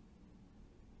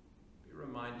 be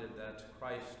reminded that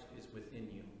Christ is within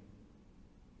you,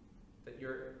 that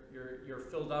you're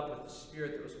filled up with the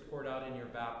Spirit that was poured out in your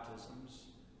baptisms.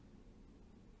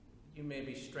 You may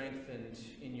be strengthened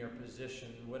in your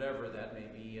position, whatever that may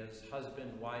be, as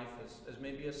husband, wife, as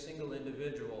maybe a single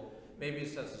individual. Maybe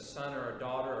it's as a son or a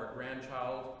daughter or a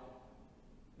grandchild.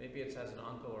 Maybe it's as an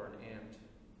uncle or an aunt.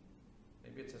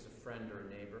 Maybe it's as a friend or a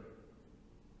neighbor.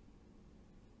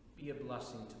 Be a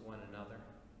blessing to one another.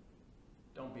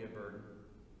 Don't be a burden.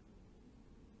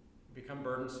 You become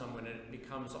burdensome when it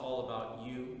becomes all about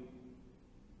you.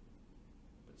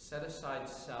 But set aside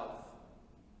self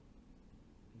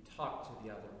and talk to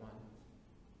the other one.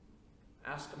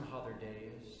 Ask them how their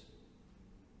day is.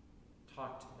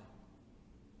 Talk to them.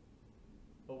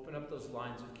 Open up those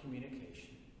lines of communication.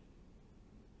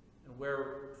 And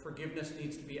where forgiveness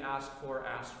needs to be asked for,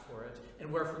 ask for it.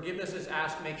 And where forgiveness is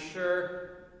asked, make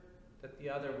sure that the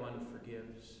other one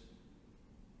forgives.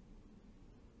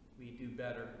 We do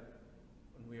better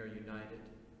when we are united.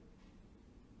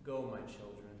 Go, my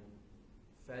children,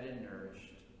 fed and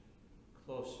nourished,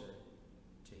 closer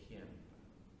to him.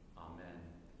 Amen.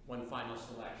 One final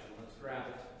selection. Let's grab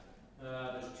it.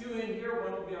 There's two in here.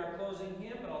 One will be our closing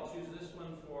hymn, but I'll choose this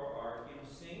one for our hymn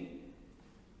sing.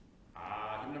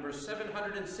 Hymn number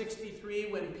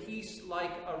 763, When Peace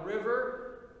Like a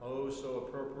River. Oh, so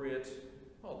appropriate.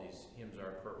 All these hymns are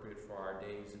appropriate for our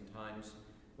days and times.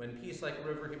 When Peace Like a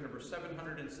River, hymn number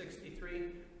 763.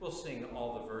 We'll sing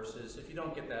all the verses. If you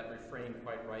don't get that refrain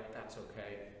quite right, that's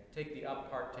okay. Take the up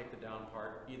part, take the down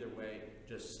part. Either way,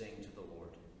 just sing to the Lord.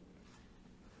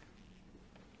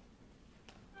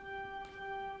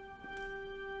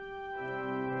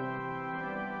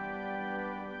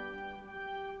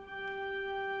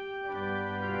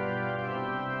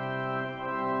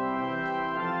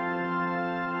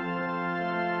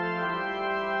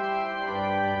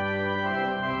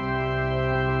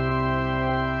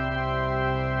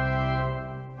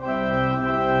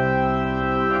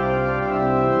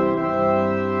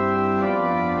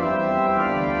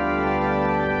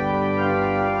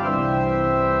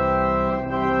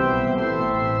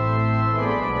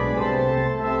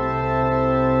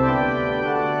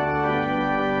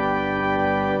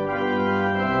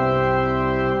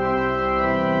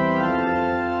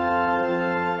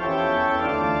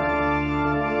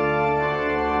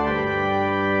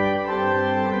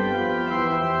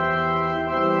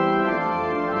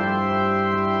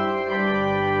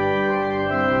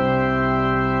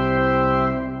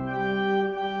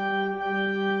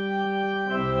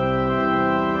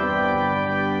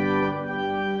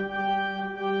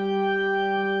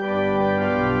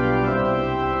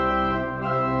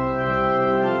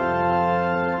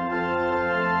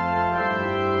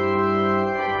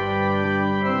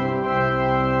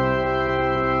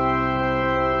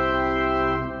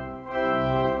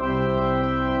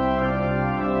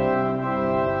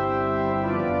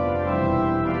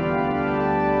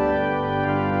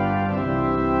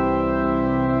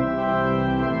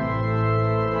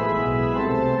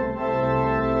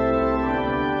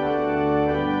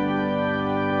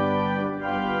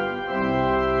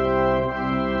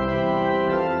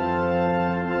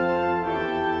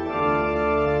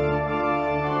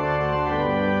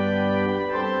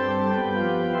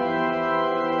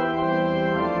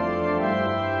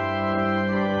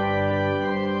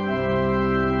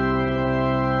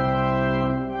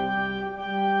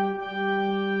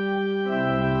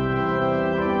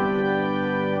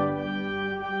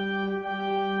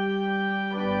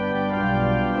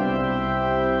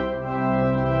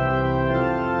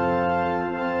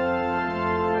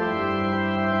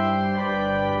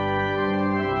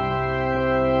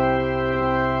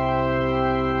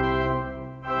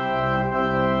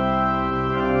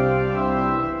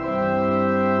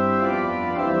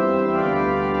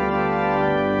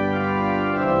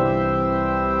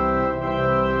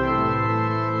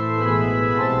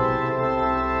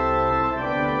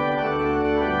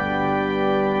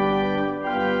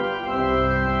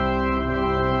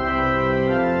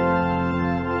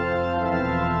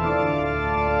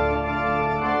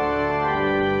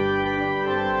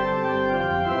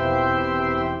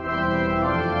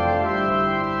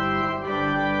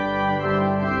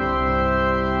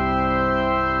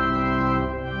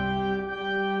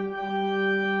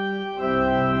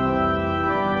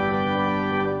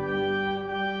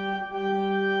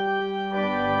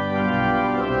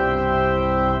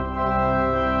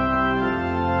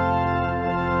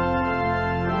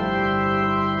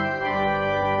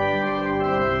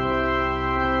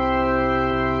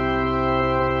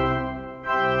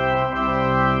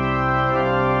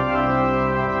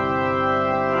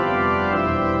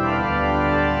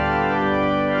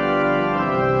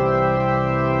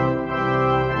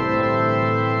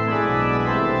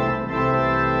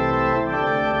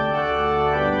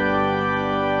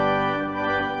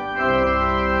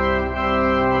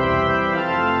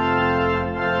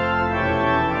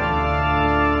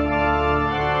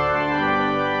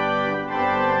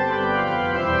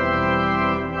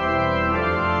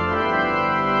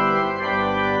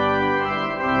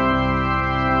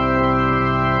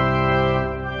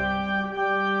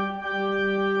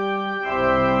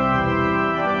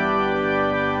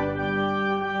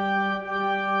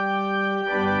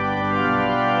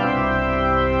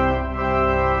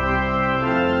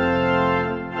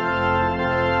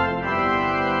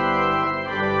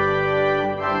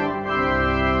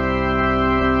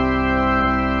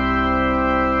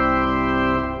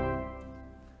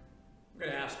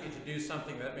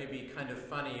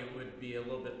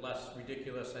 less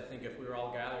ridiculous, I think, if we were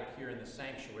all gathered here in the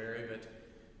sanctuary, but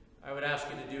I would ask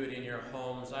you to do it in your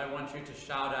homes. I want you to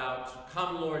shout out,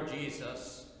 "Come, Lord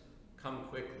Jesus, come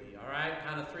quickly." All right?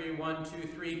 Count of three. 1, 2,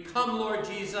 3. Come, Lord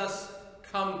Jesus,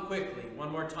 come quickly. One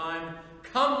more time.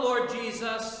 Come, Lord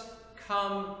Jesus,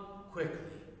 come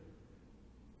quickly.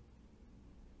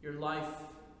 Your life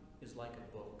is like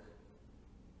a book.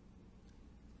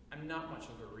 I'm not much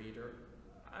of a reader.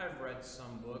 I've read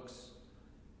some books.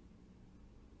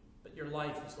 But your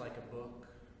life is like a book.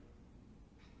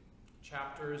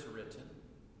 Chapter is written,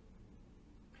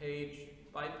 page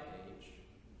by page.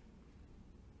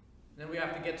 Then we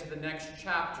have to get to the next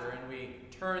chapter, and we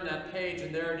turn that page,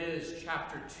 and there it is,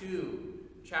 chapter 2,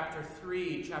 chapter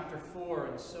 3, chapter 4,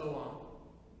 and so on.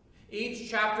 Each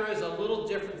chapter is a little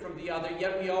different from the other,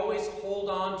 yet we always hold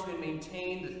on to and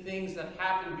maintain the things that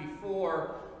happened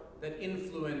before that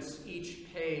influence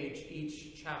each page,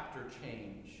 each chapter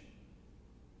change.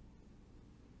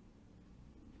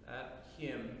 That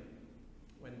hymn,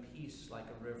 "When Peace Like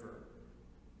a River."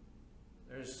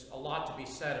 There's a lot to be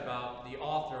said about the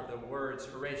author of the words,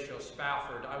 Horatio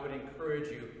Spafford. I would encourage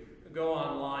you to go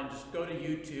online, just go to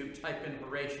YouTube, type in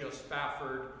Horatio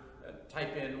Spafford,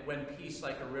 type in "When Peace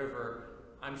Like a River."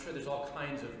 I'm sure there's all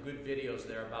kinds of good videos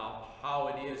there about how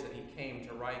it is that he came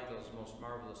to write those most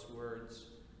marvelous words.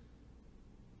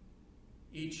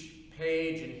 Each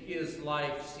page in his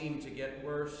life seemed to get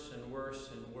worse and worse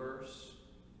and worse.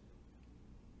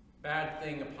 Bad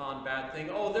thing upon bad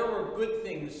thing. Oh, there were good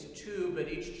things too, but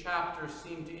each chapter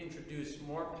seemed to introduce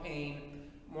more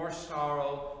pain, more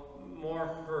sorrow, more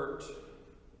hurt.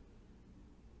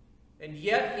 And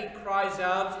yet he cries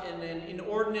out in an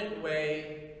inordinate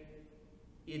way,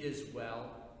 "It is well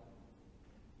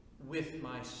with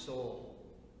my soul.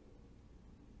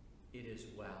 It is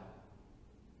well."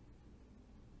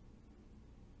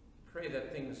 Pray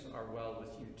that things are well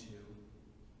with you too.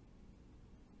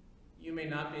 You may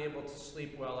not be able to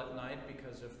sleep well at night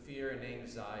because of fear and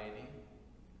anxiety.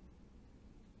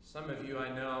 Some of you, I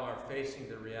know, are facing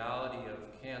the reality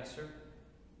of cancer.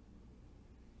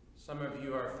 Some of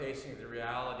you are facing the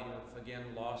reality of,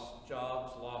 again, lost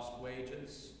jobs, lost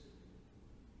wages,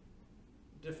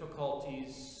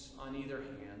 difficulties on either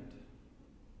hand.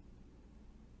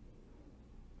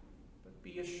 But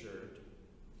be assured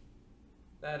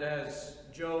that, as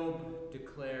Job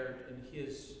declared in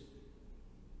his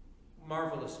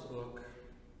marvelous book,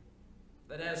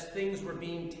 that as things were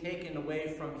being taken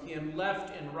away from him left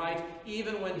and right,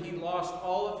 even when he lost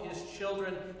all of his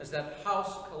children, as that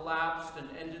house collapsed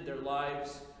and ended their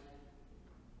lives,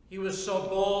 he was so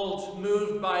bold,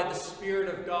 moved by the Spirit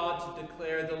of God, to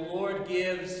declare, "The Lord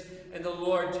gives and the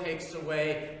Lord takes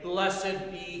away.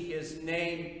 Blessed be his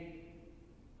name."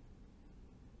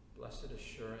 Blessed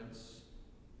assurance,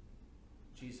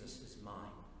 Jesus is mine.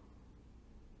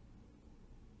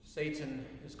 Satan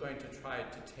is going to try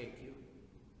to take you.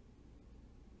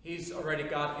 He's already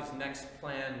got his next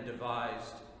plan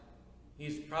devised.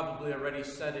 He's probably already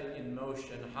set it in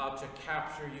motion, how to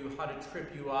capture you, how to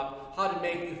trip you up, how to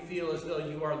make you feel as though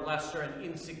you are lesser and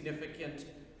insignificant.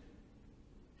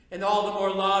 And all the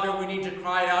more louder we need to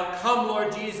cry out, "Come,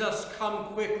 Lord Jesus,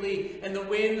 come quickly," and the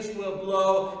winds will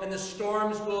blow and the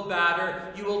storms will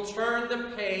batter. You will turn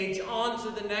the page on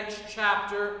to the next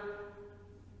chapter.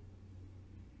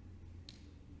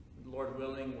 Lord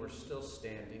willing, we're still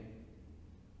standing.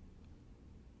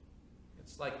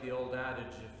 It's like the old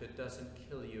adage, if it doesn't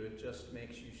kill you, it just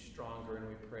makes you stronger, and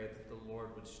we pray that the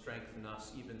Lord would strengthen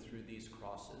us even through these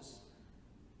crosses.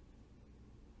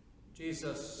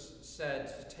 Jesus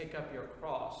said, "Take up your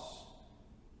cross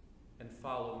and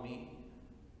follow me."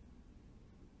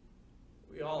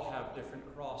 We all have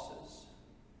different crosses,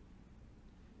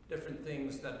 different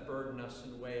things that burden us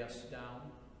and weigh us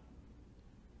down.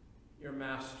 Your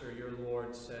Master, your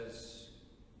Lord says,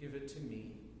 "Give it to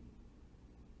me."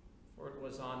 For it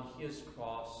was on his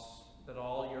cross that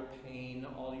all your pain,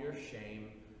 all your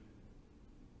shame,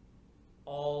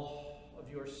 all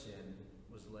of your sin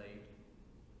was laid.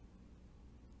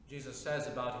 Jesus says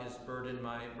about his burden,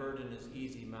 "My burden is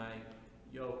easy, my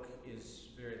yoke is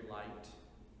very light."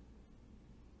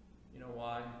 You know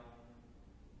why?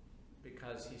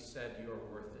 Because he said you're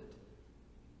worth it.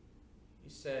 He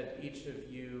said, each of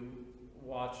you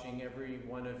watching, every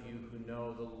one of you who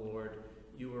know the Lord,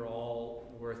 you are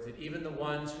all worth it. Even the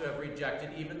ones who have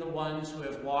rejected, even the ones who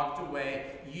have walked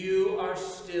away, you are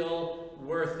still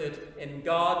worth it. And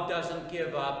God doesn't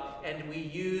give up. And we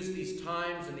use these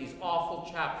times and these awful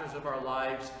chapters of our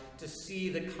lives to see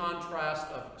the contrast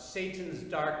of Satan's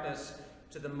darkness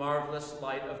to the marvelous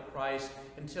light of Christ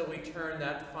until we turn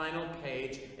that final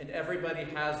page and everybody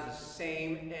has the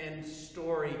same end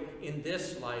story in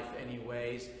this life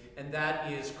anyways, and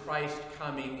that is Christ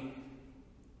coming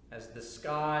as the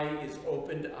sky is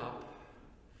opened up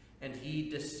and he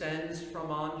descends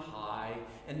from on high,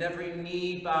 and every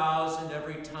knee bows and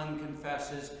every tongue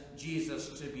confesses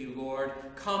Jesus to be Lord.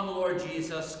 Come, Lord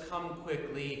Jesus, come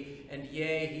quickly. And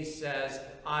yea, he says,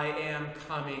 I am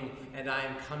coming, and I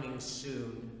am coming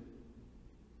soon.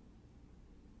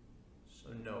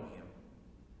 So know him.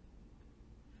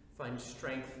 Find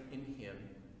strength in him.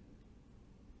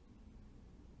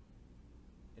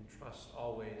 And trust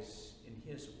always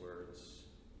in his words.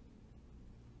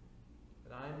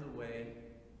 I am the way,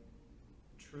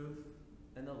 the truth,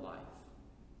 and the life.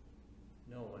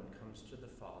 No one comes to the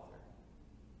Father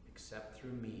except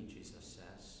through me, Jesus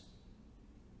says.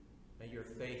 May your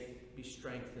faith be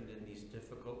strengthened in these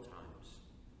difficult times,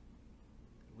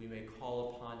 that we may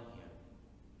call upon him,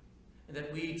 and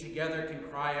that we together can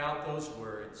cry out those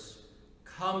words,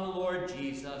 Come, Lord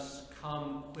Jesus,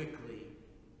 come quickly.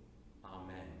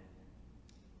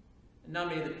 And now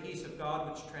may the peace of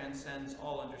God, which transcends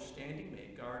all understanding,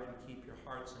 may guard and keep your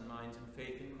hearts and minds in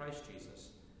faith in Christ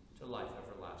Jesus to life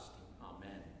everlasting.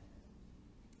 Amen.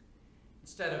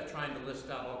 Instead of trying to list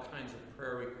out all kinds of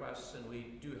prayer requests, and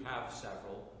we do have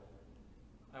several,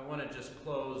 I want to just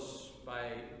close by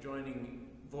joining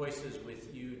voices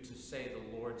with you to say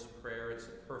the Lord's Prayer. It's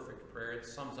a perfect prayer. It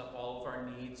sums up all of our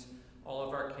needs, all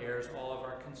of our cares, all of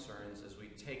our concerns as we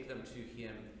take them to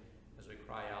him, as we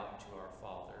cry out to our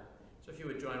Father. So if you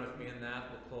would join with me in that,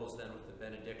 we'll close then with the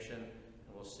benediction,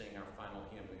 and we'll sing our final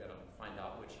hymn. We've got to find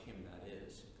out which hymn that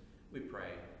is. We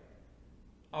pray.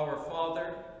 Our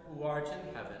Father, who art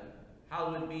in heaven,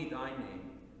 hallowed be thy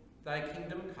name. Thy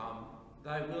kingdom come,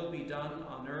 thy will be done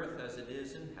on earth as it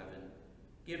is in heaven.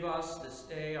 Give us this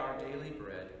day our daily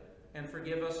bread, and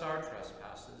forgive us our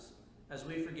trespasses, as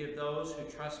we forgive those who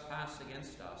trespass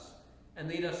against us. And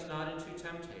lead us not into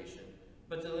temptation,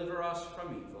 but deliver us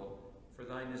from evil. For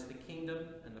thine is the kingdom,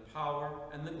 and the power,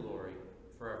 and the glory,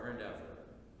 forever and ever.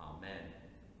 Amen.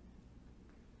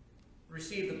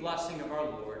 Receive the blessing of our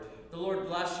Lord. The Lord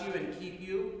bless you and keep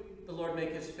you. The Lord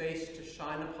make his face to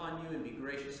shine upon you and be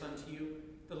gracious unto you.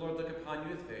 The Lord look upon you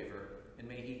with favor, and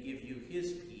may he give you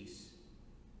his peace.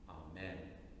 Amen.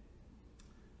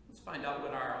 Let's find out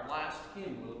what our last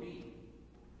hymn will be.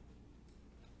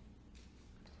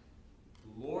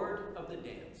 Lord of the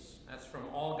Dance. That's from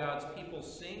All God's People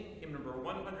Sing, hymn number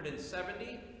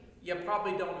 170. You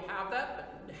probably don't have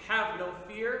that, but have no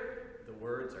fear. The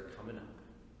words are coming up.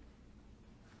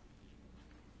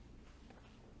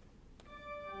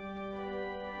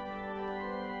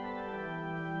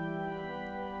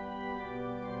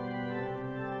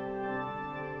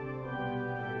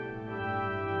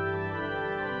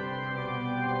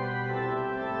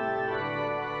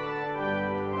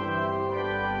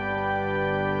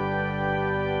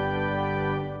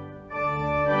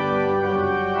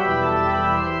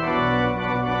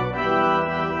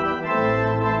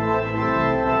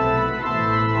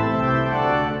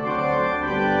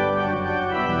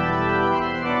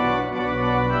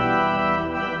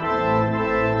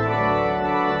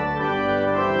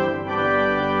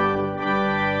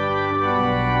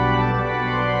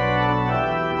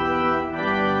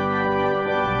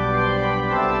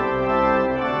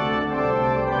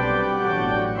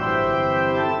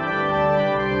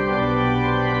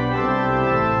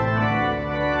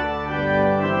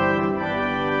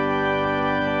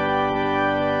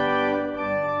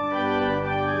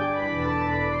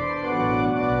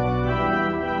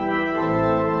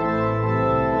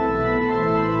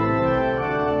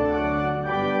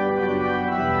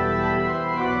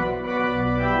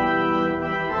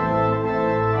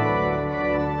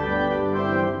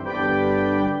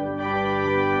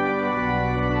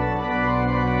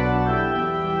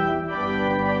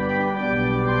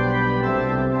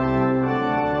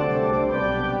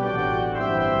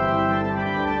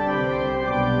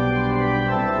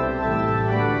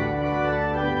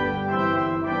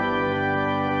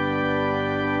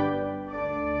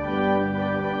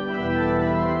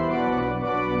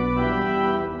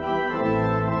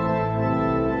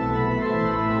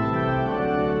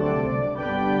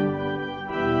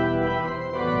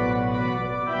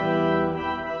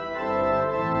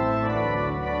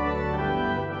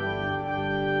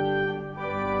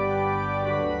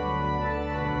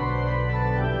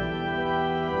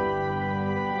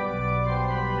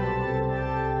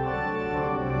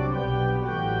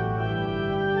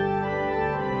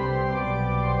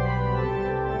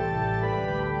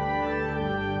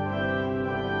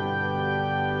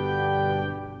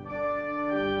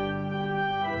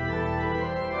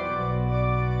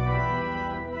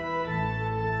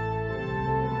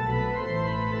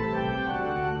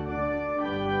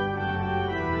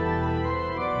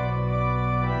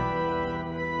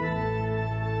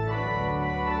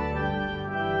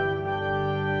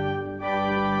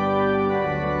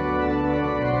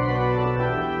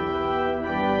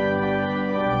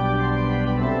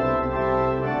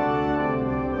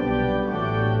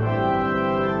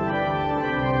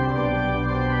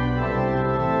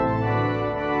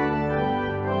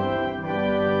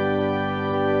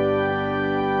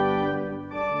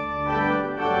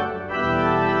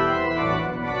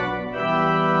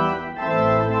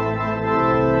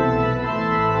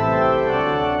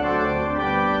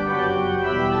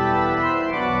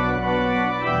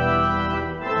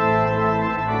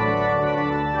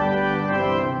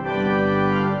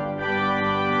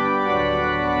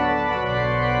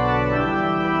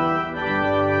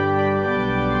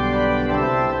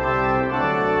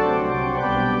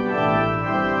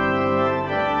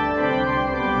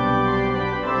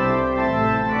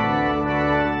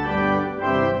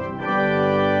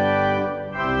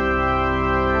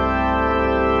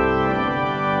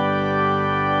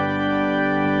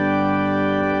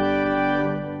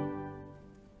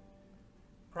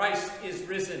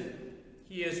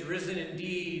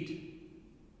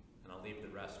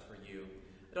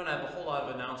 I don't have a whole lot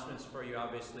of announcements for you.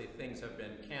 Obviously, things have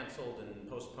been canceled and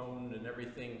postponed and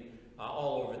everything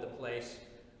all over the place.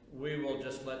 We will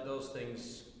just let those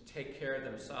things take care of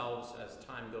themselves as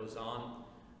time goes on.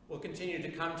 We'll continue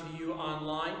to come to you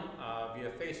online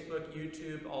via Facebook,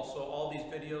 YouTube. Also, all these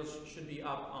videos should be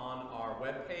up on our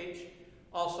webpage.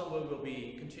 Also, we will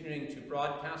be continuing to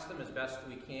broadcast them as best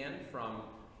we can from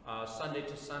Sunday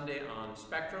to Sunday on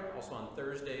Spectrum, also on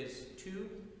Thursdays too.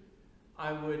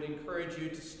 I would encourage you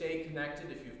to stay connected.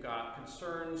 If you've got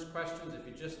concerns, questions, if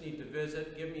you just need to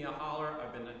visit, give me a holler.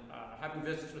 I've been having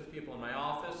visits with people in my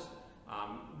office.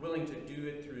 I'm willing to do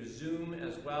it through Zoom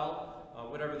as well.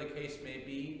 Whatever the case may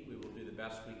be, we will do the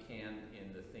best we can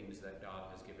in the things that God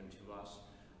has given to us.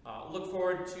 Look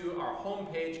forward to our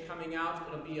homepage coming out.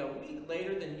 It'll be a week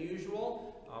later than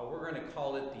usual. We're going to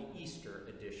call it the Easter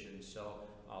edition. So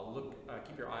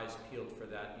keep your eyes peeled for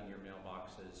that in your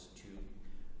mailboxes too.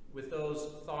 With those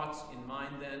thoughts in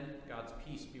mind then, God's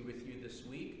peace be with you this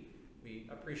week. We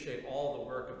appreciate all the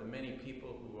work of the many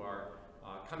people who are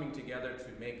coming together to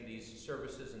make these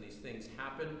services and these things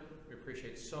happen. We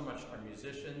appreciate so much our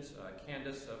musicians,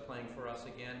 Candace playing for us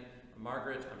again,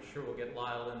 Margaret, I'm sure we'll get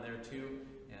Lyle in there too,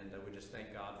 and we just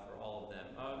thank God for all of them.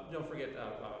 Don't forget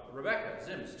Rebecca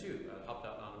Zims too, helped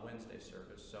out on a Wednesday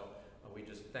service, so we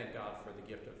just thank God for the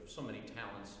gift of so many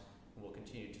talents, and we'll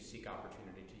continue to seek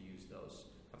opportunity to use those.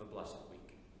 Have a blessed week.